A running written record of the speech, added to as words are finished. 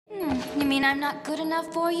You mean I'm not good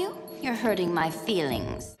enough for you? You're hurting my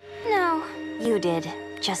feelings. No, you did,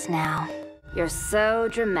 just now. You're so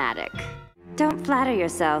dramatic. Don't flatter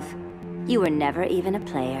yourself. You were never even a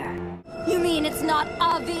player. You mean it's not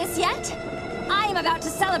obvious yet? I am about to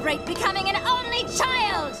celebrate becoming an only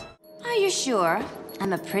child! Are you sure?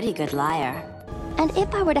 I'm a pretty good liar. And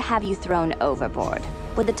if I were to have you thrown overboard,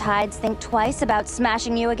 would the tides think twice about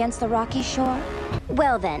smashing you against the rocky shore?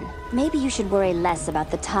 Well then, maybe you should worry less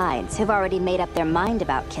about the tides, who've already made up their mind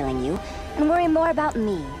about killing you, and worry more about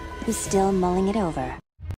me, who's still mulling it over.